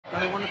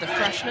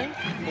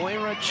freshman.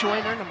 Moira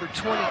Joyner, number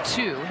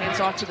 22, hands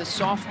off to the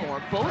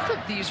sophomore. Both of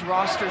these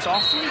rosters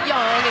awfully young,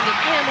 and the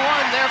and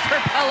one there for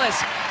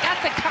Pellis.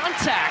 Got the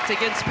contact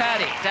against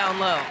Patty down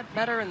low.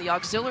 Better in the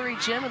auxiliary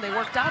gym, and they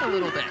worked out a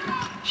little bit.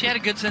 She had a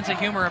good sense of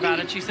humor about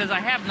it. She says, I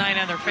have 9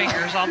 other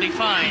fingers, I'll be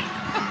fine.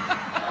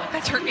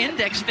 That's her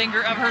index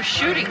finger of her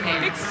shooting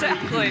hand.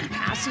 Exactly.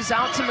 Passes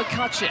out to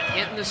McCutcheon,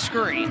 hitting the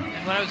screen.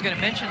 And what I was going to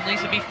mention,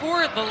 Lisa,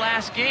 before the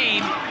last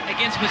game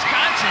against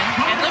Wisconsin,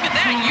 and look at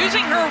that,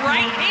 using her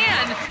right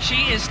hand,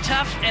 she is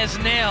tough as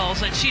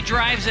nails, and she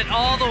drives it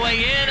all the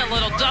way in. A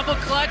little double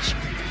clutch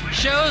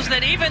shows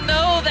that even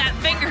though that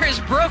finger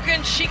is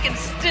broken, she can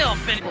still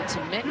finish. Able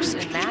to mix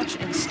and match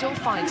and still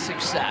find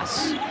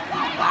success.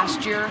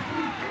 Last year,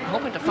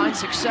 hoping to find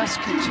success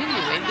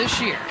continuing this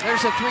year.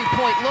 There's a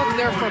three-point look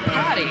there for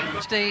Patty.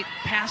 State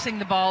passing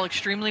the ball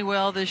extremely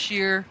well this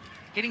year,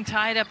 getting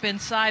tied up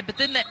inside, but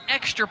then the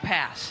extra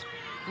pass,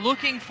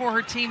 looking for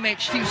her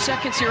teammates. Few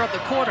seconds here of the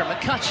quarter.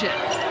 McCutcheon.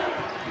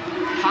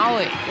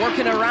 Holly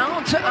working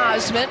around to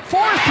Osment.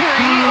 4-3.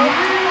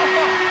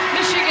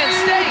 Michigan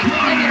State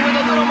hanging with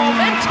a little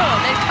momentum.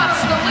 It cuts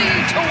the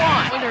lead to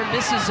 1. Winner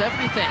misses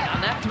everything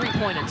on that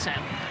three-point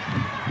attempt.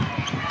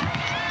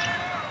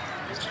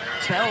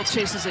 Bell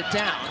chases it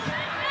down.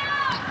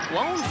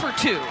 Blown for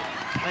 2.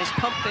 Nice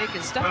pump fake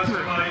and step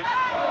through. A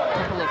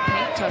couple of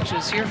paint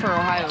touches here for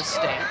Ohio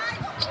State.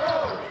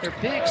 Their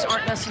bigs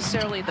aren't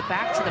necessarily the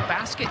back to the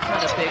basket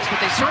kind of bigs, but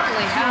they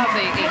certainly have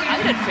a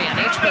height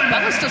advantage, but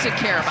Bellis doesn't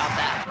care about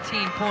that.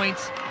 18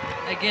 points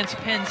against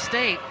Penn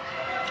State.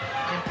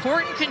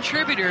 Important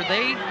contributor.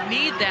 They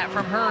need that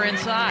from her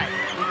inside.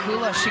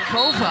 Mikula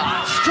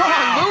Shikova,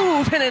 strong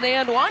move and an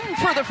and one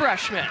for the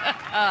freshman.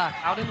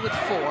 Howden with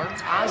 4,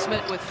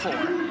 Osment with 4.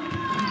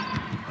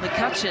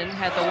 McCutcheon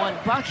had the one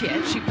bucket.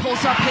 She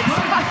pulls up and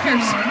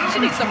fires. She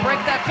needs to break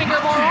that finger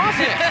more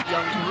often.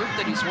 Young group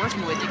that he's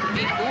working with. You can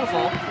beat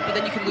Louisville, but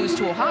then you can lose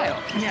to Ohio.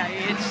 Yeah,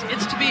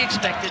 it's to be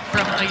expected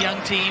from a young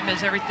team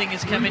as everything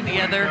is coming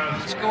together.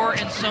 Score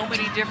in so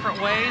many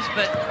different ways,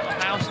 but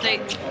Ohio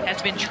State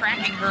has been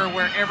tracking her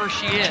wherever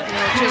she is.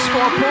 Just 4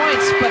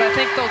 points, but I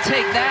think they'll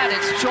take that.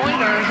 It's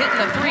Joyner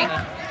hitting the 3.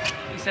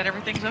 He said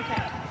everything's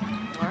okay.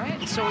 All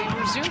right, so we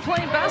resume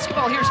playing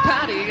basketball. Here's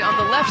Patty on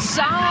the left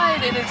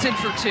side, and it's in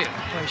for 2.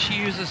 Boy, she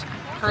uses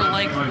her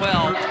length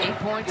well. 8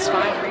 points,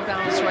 5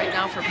 rebounds right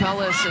now for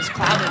Pellis as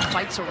Clouden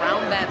fights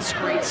around that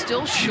screen,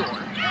 still short.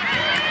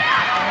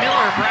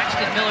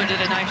 Braxton Miller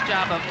did a nice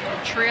job of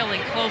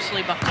trailing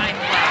closely behind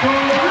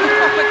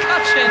Clouden.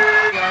 McCutcheon.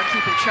 We are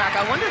keeping track.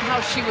 I wondered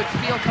how she would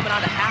feel coming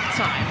out of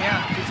halftime.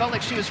 Yeah, we felt like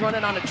she was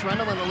running on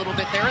adrenaline a little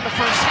bit there in the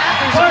first half.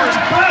 There's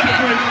the first bucket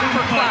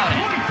for Clouden.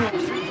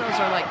 The free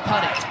throws are like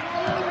putting.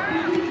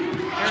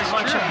 Very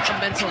much a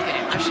mental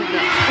game, I should know.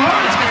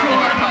 It's going to be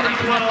hard putting.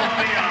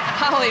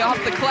 Holly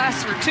off the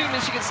glass for 2.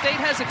 Michigan State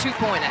has a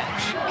 2-point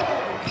edge.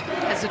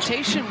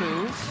 Hesitation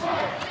move.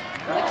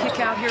 The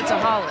kick out here to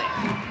Holly.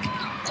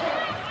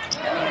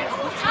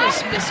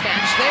 Nice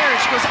mismatch there.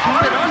 She goes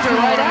up and under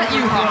right at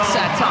Uhas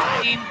that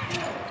time.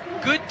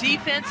 Good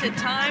defense at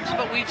times,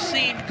 but we've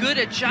seen good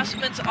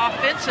adjustments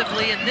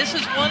offensively, and this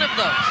is one of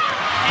those.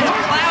 And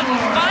Clouden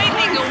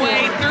finding a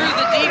way through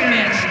the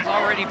defense. He's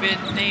already been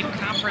named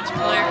Conference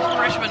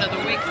Freshman of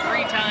the Week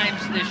 3 times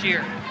this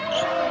year.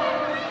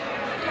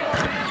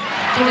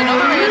 And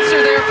another answer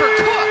there for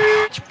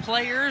Cook.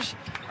 Players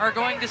are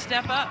going to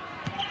step up.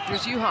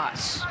 Here's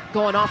Uhas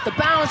going off the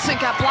bounce and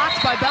got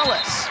blocked by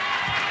Bellis.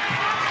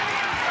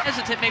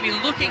 Hesitant, maybe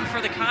looking for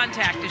the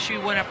contact as she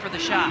went up for the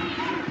shot.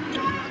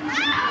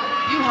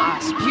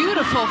 Uhas,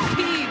 beautiful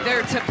feed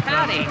there to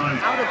Patty.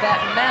 Out of that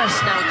mess,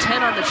 now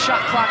 10 on the shot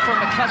clock for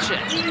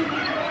McCutcheon.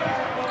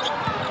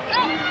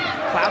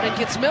 Clouden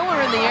gets Miller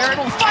in the air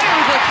and will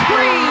fire the 3.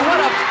 What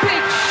a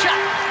big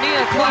shot,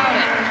 Mia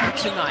Clouden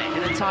tonight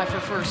in a tie for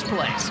first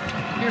place.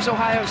 Here's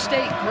Ohio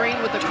State, Green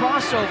with the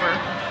crossover.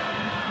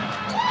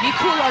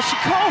 Mikula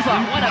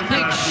Shikova, what a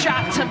big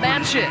shot to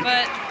match it.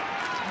 But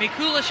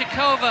Mikula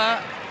Shikova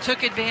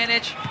took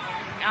advantage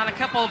on a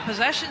couple of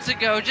possessions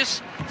ago.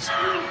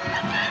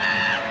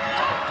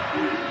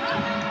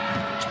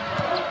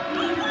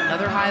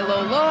 Another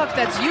high-low look.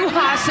 That's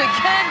Uhas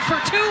again for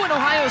 2, and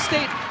Ohio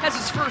State has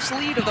its first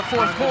lead of the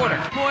 4th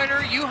quarter.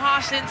 Pointer,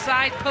 Uhas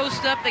inside,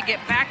 post up. They get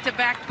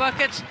back-to-back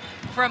buckets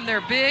from their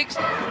bigs.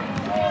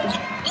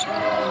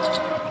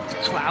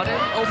 Clouden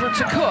over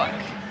to Cook.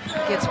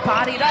 Gets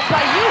bodied up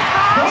by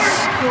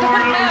Uhas.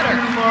 Doesn't matter.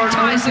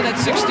 Ties it at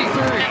 63.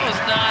 That was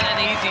not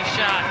an easy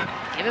shot.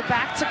 Give it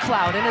back to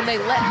Clouden, and they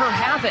let her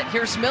have it.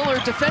 Here's Miller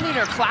defending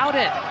her.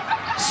 Clouden.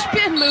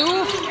 Spin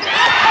move.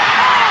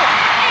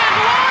 And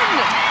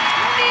 1.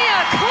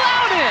 Nia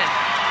Clouden.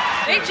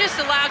 They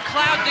just allowed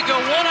Clouden to go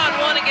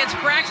one-on-one against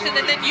Braxton,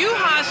 and then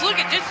Uhas, look,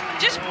 it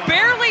just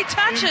barely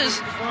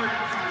touches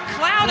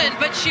Clouden,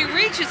 but she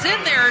reaches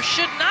in there,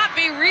 should not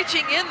be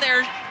reaching in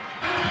there.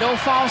 No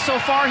foul so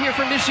far here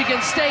for Michigan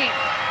State.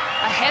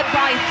 Ahead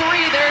by 3,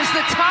 there's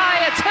the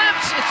tie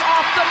attempt. It's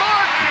off the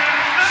mark.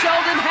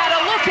 Sheldon had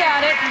a look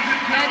at it,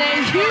 and a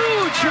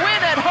huge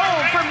win at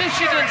home for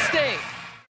Michigan State.